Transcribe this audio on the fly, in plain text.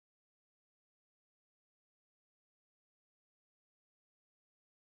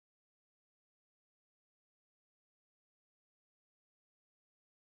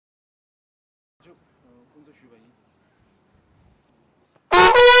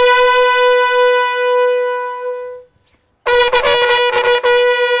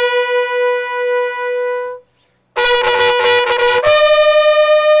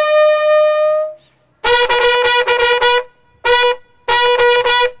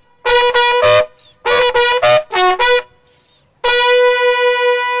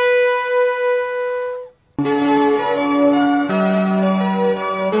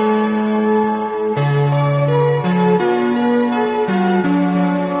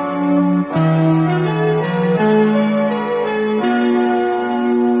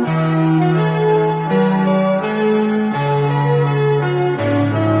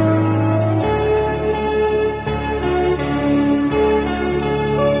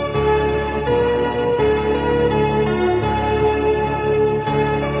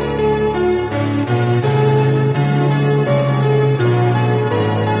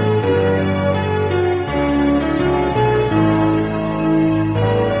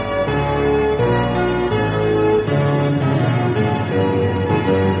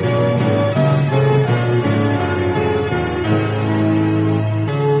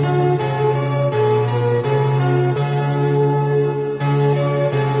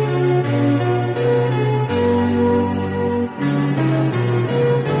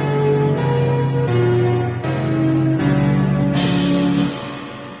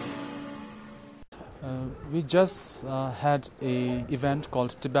We just had a event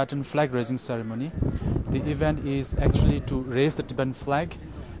called Tibetan flag raising ceremony. The event is actually to raise the Tibetan flag,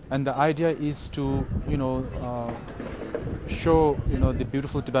 and the idea is to show the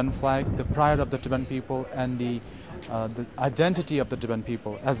beautiful Tibetan flag, the pride of the Tibetan people, and the identity of the Tibetan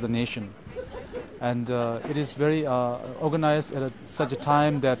people as a nation. And it is very organized at such a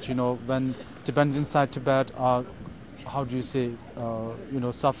time that when Tibetans inside Tibet are,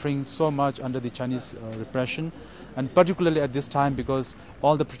 suffering so much under the Chinese repression, and particularly at this time because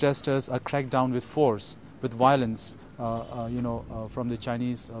all the protesters are cracked down with force, with violence, from the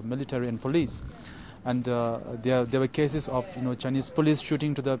Chinese military and police. And there were cases of Chinese police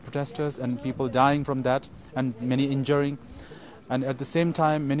shooting to the protesters and people dying from that, and many injuring. And at the same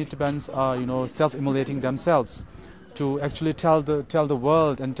time, many Tibetans are self-immolating themselves to actually tell the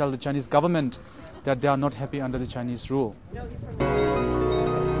world and tell the Chinese government that they are not happy under the Chinese rule.